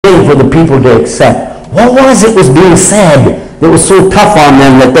thing for the people to accept. What was it was being said that was so tough on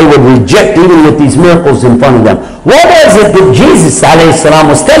them that they would reject even with these miracles in front of them? What was it that Jesus ﷺ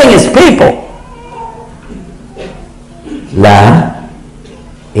was telling his people? La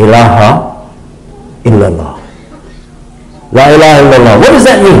ilaha illallah. La ilaha illallah. What does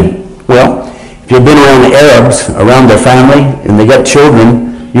that mean? Well, if you've been around the Arabs, around their family, and they got children,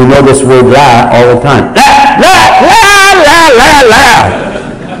 you know this word la all the time. La, la, la, la, la, la.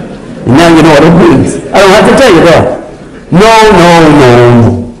 And now you know what it means. I don't have to tell you that. No, no, no.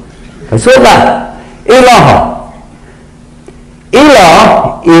 I said la. Ilaha.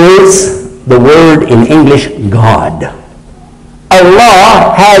 Ilah is the word in English, God.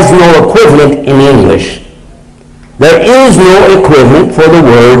 Allah has no equivalent in English. There is no equivalent for the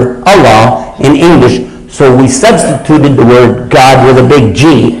word Allah in English, so we substituted the word God with a big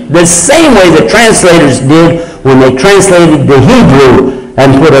G, the same way the translators did when they translated the Hebrew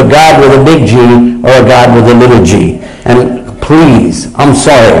and put a God with a big G or a God with a little g. And please, I'm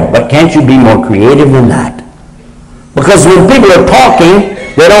sorry, but can't you be more creative than that? Because when people are talking,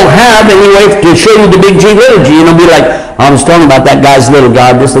 they don't have any way to show you the big G, little g, and it'll be like, I was talking about that guy's little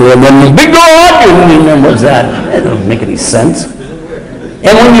God, this little, and then the big God, and what's that? That doesn't make any sense.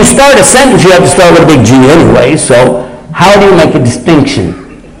 And when you start a sentence, you have to start with a big G anyway, so how do you make a distinction?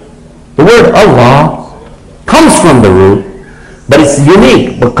 The word Allah comes from the root, but it's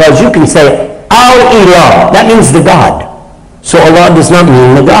unique because you can say Al-Ilah, that means the God. So Allah does not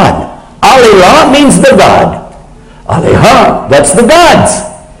mean the God. Al-Ilah means the God. Aliha, that's the gods.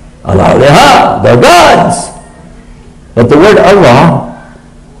 Allah-Aliha, the gods. But the word Allah,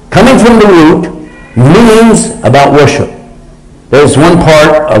 coming from the root, means about worship. There's one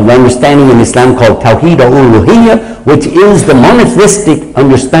part of the understanding in Islam called Tawheed al-Uluhiyyah, which is the monotheistic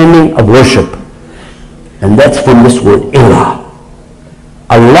understanding of worship. And that's from this word Ilah.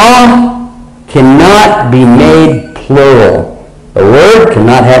 Allah cannot be made plural. The word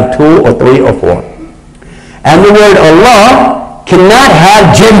cannot have 2 or 3 or 4. And the word Allah cannot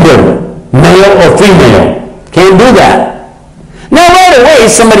have gender, male or female. Can't do that. Now right away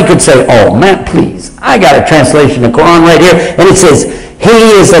somebody could say, oh man, please, I got a translation of the Quran right here, and it says, He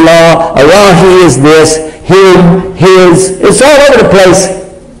is Allah, Allah, He is this, Him, His. It's all over the place.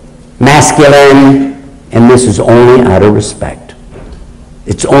 Masculine, and this is only out of respect.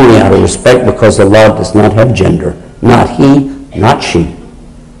 It's only out of respect because Allah does not have gender. Not he, not she.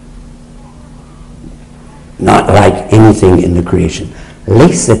 Not like anything in the creation.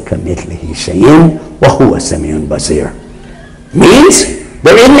 لَيْسَ كَمِثْلِهِ شَيْءٍ وَهُوَ السَّمِيعُ الْبَصِيرُ. Means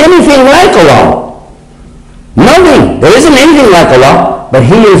there isn't anything like Allah. Nothing. There isn't anything like Allah, but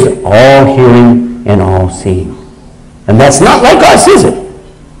He is all hearing and all seeing. And that's not like us, is it?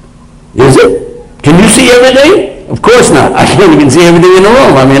 Is it? Can you see everything? Of course not. I can't even see everything in the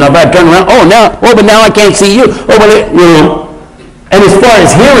room. I mean, if I turn around, but now I can't see you. Oh, but you know. And as far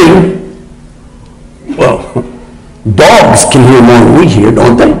as hearing, well, dogs can hear more than we hear,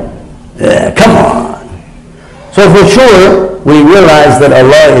 don't they? Come on. So for sure, we realize that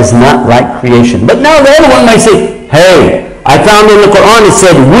Allah is not like creation. But now the other one might say, hey, I found in the Quran it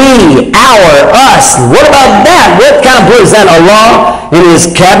said we, our, us. What about that? What kind of word is that? Allah and His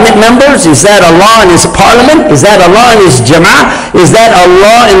cabinet members? Is that Allah and His parliament? Is that Allah and His jama'ah? Is that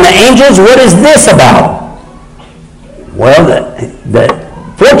Allah and the angels? What is this about? Well, the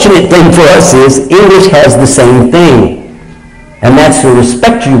fortunate thing for us is English has the same thing. And that's the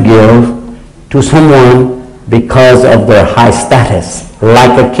respect you give to someone because of their high status.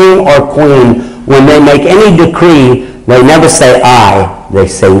 Like a king or queen, when they make any decree, they never say I, they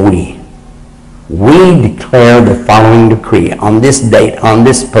say we. We declare the following decree on this date, on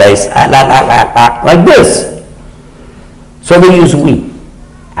this place, like this. So they use we,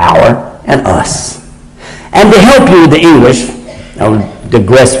 our, and us. And to help you with the English, I'll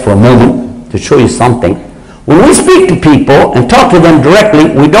digress for a moment to show you something. When we speak to people and talk to them directly,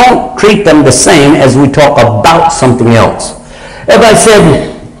 we don't treat them the same as we talk about something else. If I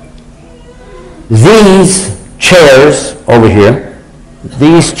said, these chairs over here,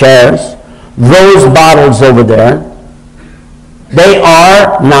 these chairs, those bottles over there, they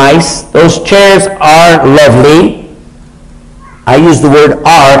are nice. Those chairs are lovely. I use the word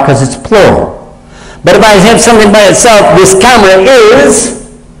are because it's plural. But if I have something by itself, this camera is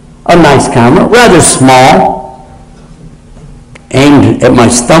a nice camera, rather small, aimed at my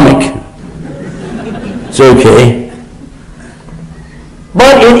stomach. It's okay.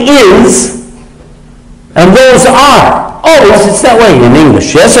 But it is, and those are. Oh, yes, it's that way in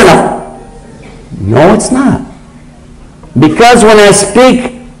English, yes or no? No, it's not. Because when I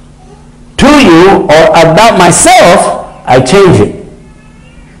speak to you or about myself, I change it.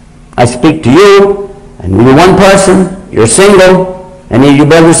 I speak to you, and you're one person, you're single, any of your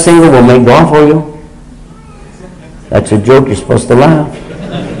brothers single will make dua for you. That's a joke, you're supposed to laugh.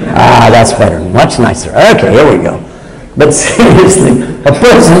 Ah, that's better, much nicer. Okay, here we go. But seriously, a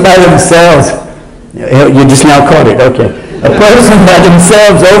person by themselves, you just now caught it, okay. A person by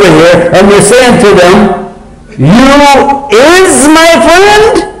themselves over here, and you're saying to them, you is my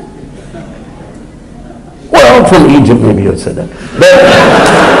friend? Well, from Egypt, maybe you'd say that.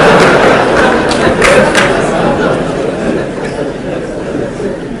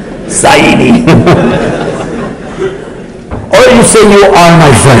 Saidi. Or you say, you are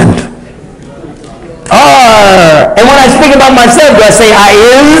my friend. And when I speak about myself, do I say I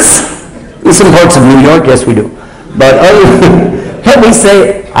is? In some parts of New York, yes we do. But let me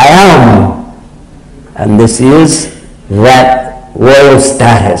say I am. And this is that royal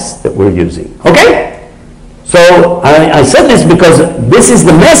status that we're using. Okay? So I said this because this is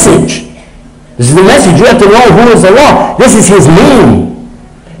the message. This is the message. You have to know who is Allah. This is His name.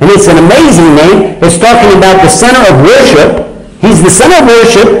 And it's an amazing name. It's talking about the center of worship. He's the center of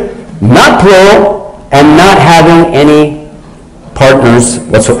worship, not plural, and not having any partners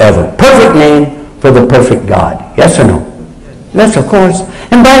whatsoever. Perfect name for the perfect God. Yes or no? Yes, of course.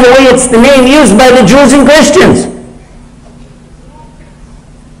 And by the way, it's the name used by the Jews and Christians.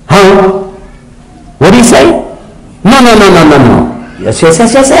 Huh? What do you say? No. Yes.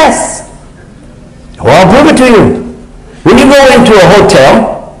 Well, I'll prove it to you. When you go into a hotel,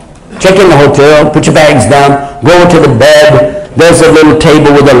 check in the hotel, put your bags down, go into the bed, there's a little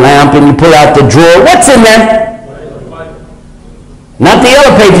table with a lamp, and you pull out the drawer. What's in there? Not the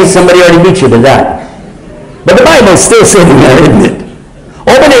yellow pages, somebody already beat you to that. But the Bible's still sitting there, isn't it?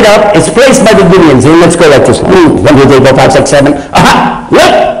 Open it up, it's placed by the Gideons. And let's go like this. 1, 2, 3, 4, 5, 6, 7. Aha!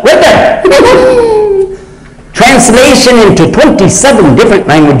 Look! Right there! Translation into 27 different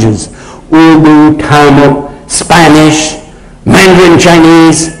languages. Urdu, Tamil, Spanish, Mandarin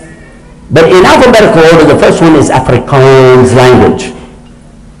Chinese. But in alphabetical order, the first one is Afrikaans language,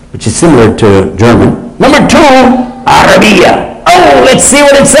 which is similar to German. Number 2, Arabiya. Oh, let's see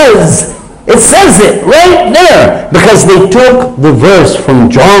what it says. It says it right there because they took the verse from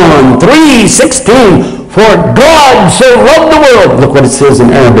John 3:16. For God so loved the world. Look what it says in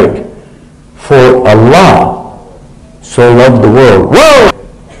Arabic. For Allah so loved the world. Whoa!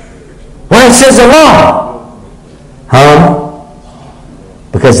 Why it says Allah? Huh?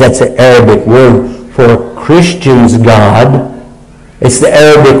 Because that's the Arabic word for Christians' God. It's the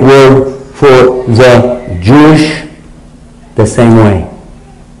Arabic word for the Jewish the same way.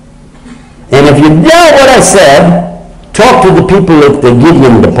 And if you doubt what I said, talk to the people at the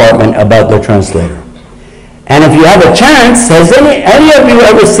Gideon department about their translator. And if you have a chance, has any of you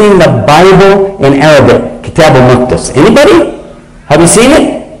ever seen the Bible in Arabic? Kitab al-Muqtas. Anybody? Have you seen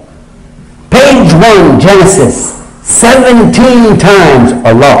it? Page 1, Genesis. 17 times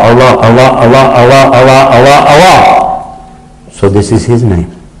Allah, Allah, Allah, Allah, Allah, Allah, Allah, Allah. So this is His name.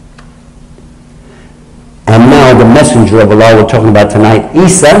 And now the messenger of Allah we're talking about tonight,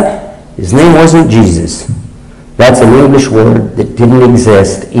 Eesa, his name wasn't Jesus. That's an English word that didn't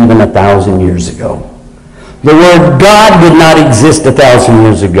exist even 1,000 years ago. The word God did not exist 1,000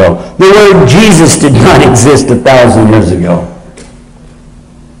 years ago. The word Jesus did not exist 1,000 years ago.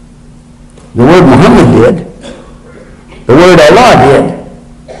 The word Muhammad did. The word Allah did.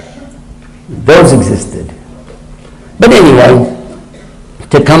 Those existed. But anyway,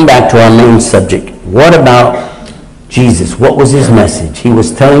 to come back to our main subject, what about Jesus? What was His message? He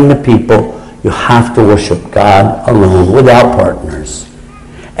was telling the people, you have to worship God alone, without partners.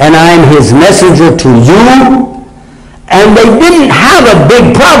 And I'm His messenger to you. And they didn't have a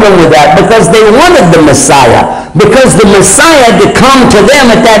big problem with that because they wanted the Messiah. Because the Messiah to come to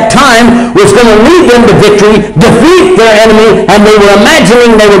them at that time was going to lead them to victory, defeat their enemy, and they were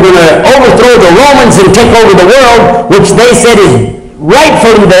imagining they were going to overthrow the Romans and take over the world, which they said is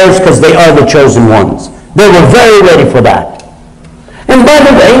rightfully theirs because they are the chosen ones. They were very ready for that. And by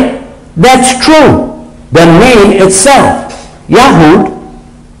the way, that's true. The name itself, Yahud,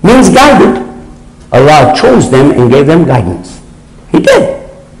 means guided. Allah chose them and gave them guidance. He did.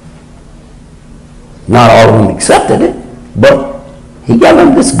 Not all of them accepted it, but He gave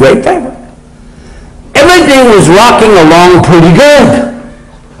them this great favor. Everything was rocking along pretty good.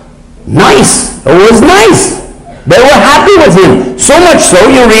 Nice. It was nice. They were happy with Him. So much so,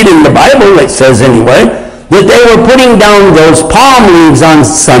 you read in the Bible, it says anyway, that they were putting down those palm leaves on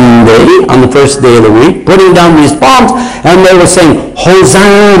Sunday, on the first day of the week, putting down these palms, and they were saying,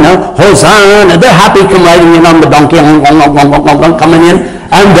 Hosanna, Hosanna. They're happy come riding in on the donkey, coming in.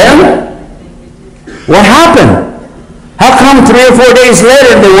 And then, what happened? How come 3 or 4 days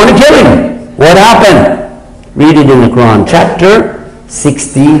later they want to kill him? What happened? Read it in the Quran, chapter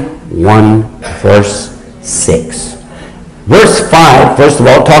 61, verse 6. Verse 5, first of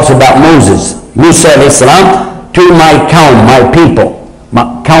all, talks about Moses. Musa alayhi salam, to my kaum, my people.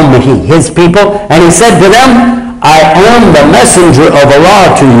 Qawmihi, his people. And he said to them, I am the messenger of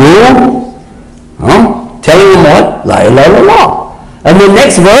Allah to you. Telling them what? La ilaha illallah. And the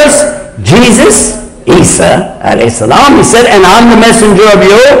next verse, Jesus, Eesa alayhi salam, he said, and I'm the messenger of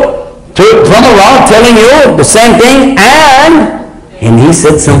you from Allah, telling you the same thing. And he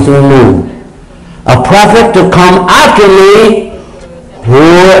said something new. A prophet to come after me, who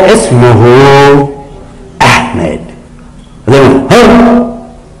ismuhu Ahmed. They went, huh?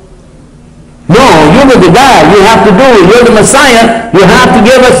 No, you were the guy. You have to do it. You're the Messiah. You have to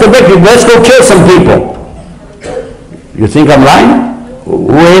give us the victory. Let's go kill some people. You think I'm lying?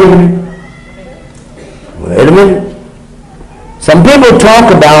 Wait a minute. Some people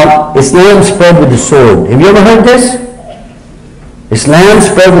talk about Islam spread with the sword. Have you ever heard this? Islam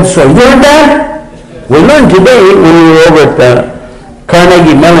spread with the sword. Have you heard that? We learned today when we were over at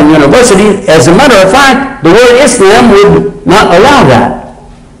Carnegie Mellon University, as a matter of fact, the word Islam would not allow that.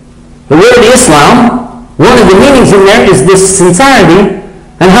 The word Islam, one of the meanings in there is this sincerity.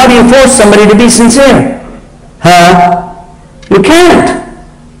 And how do you force somebody to be sincere? You can't.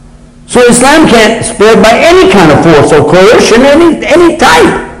 So Islam can't spread by any kind of force or coercion, any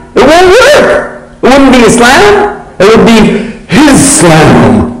type. It won't work. It wouldn't be Islam. It would be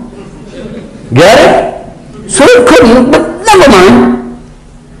Islam. Get it? So it couldn't, but never mind.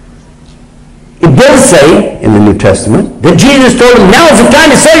 It does say in the New Testament that Jesus told him, now is the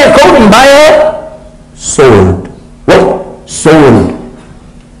time to sell your coat and buy a sword. What? Sword.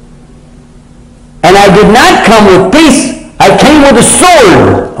 And I did not come with peace. I came with a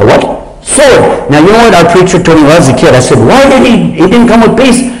sword. A what? Sword. Now you know what our preacher told me when I was a kid? I said, why did he didn't come with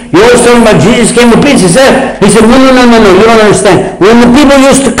peace? You're always talking about Jesus came with peace. He said, no, you don't understand. When the people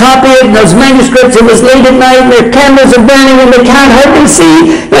used to copy it, those manuscripts, it was late at night, and their candles are burning, and they can't hardly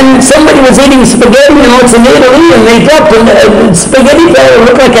see. And somebody was eating spaghetti, it's in Italy, and they dropped a spaghetti fell. It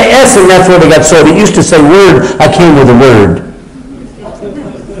looked like an S, and that's where they got sold. It used to say word. I came with a word.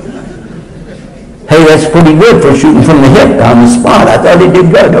 Hey, that's pretty good for shooting from the hip on the spot. I thought he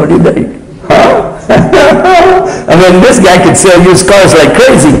did good, don't you think? Huh? I mean, this guy could sell used cars like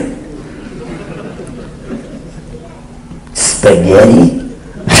crazy. Spaghetti?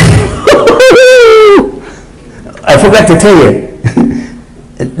 I forgot to tell you,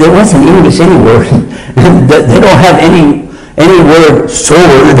 there wasn't English anywhere. They don't have any word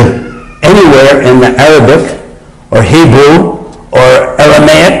sword anywhere in the Arabic or Hebrew or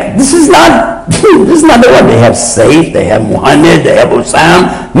Aramaic. This is not the word. They have Saif, they have Muhammad, they have Usam,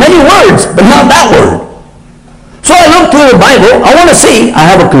 many words, but not that word. So I looked through the Bible. I want to see. I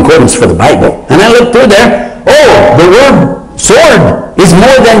have a concordance for the Bible. And I looked through there. Oh, the word sword is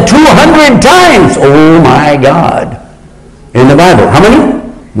more than 200 times. Oh my God. In the Bible. How many?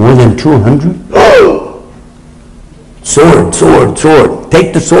 More than 200? Oh. Sword, sword, sword.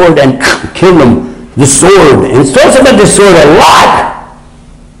 Take the sword and kill them. The sword. And it talks about the sword a lot.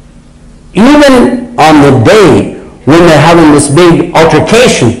 Even on the day when they're having this big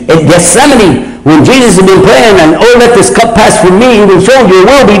altercation at Gethsemane, when Jesus had been praying and, oh, let this cup pass from me, even so your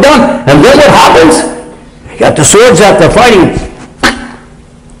will be done. And then what happens? They got the swords out, they're fighting.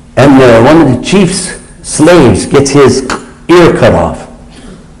 And one of the chief's slaves gets his ear cut off.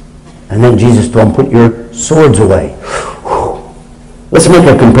 And then Jesus told him, put your swords away. Let's make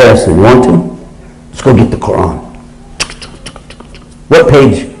a comparison. You want to? Let's go get the Quran. What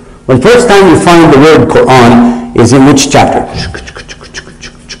page? Well, the first time you find the word Quran is in which chapter?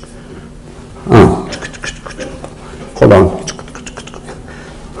 Hold on.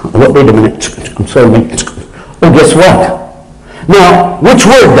 Wait a minute. I'm sorry. Oh, guess what? Now, which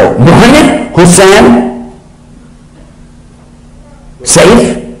word though? Muhammad? Hussein?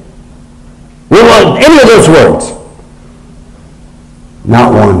 Saif? Well, any of those words?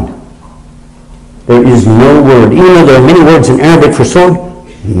 Not one. There is no word, even though there are many words in Arabic for sword,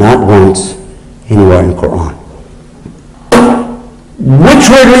 not once anywhere in the Quran. Which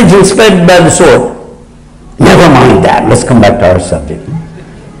religion spread by the sword? Never mind that. Let's come back to our subject.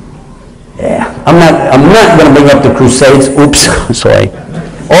 Yeah, I'm not going to bring up the Crusades. Oops, sorry.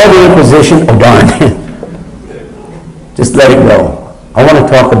 Or the Inquisition. Oh darn. Just let it go. I want to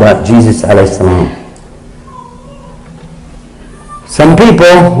talk about Jesus alayhi salam. Some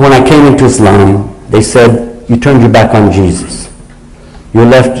people, when I came into Islam, they said, you turned your back on Jesus. You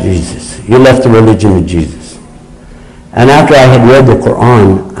left Jesus. You left the religion of Jesus. And after I had read the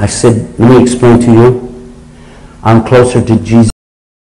Quran, I said, let me explain to you. I'm closer to Jesus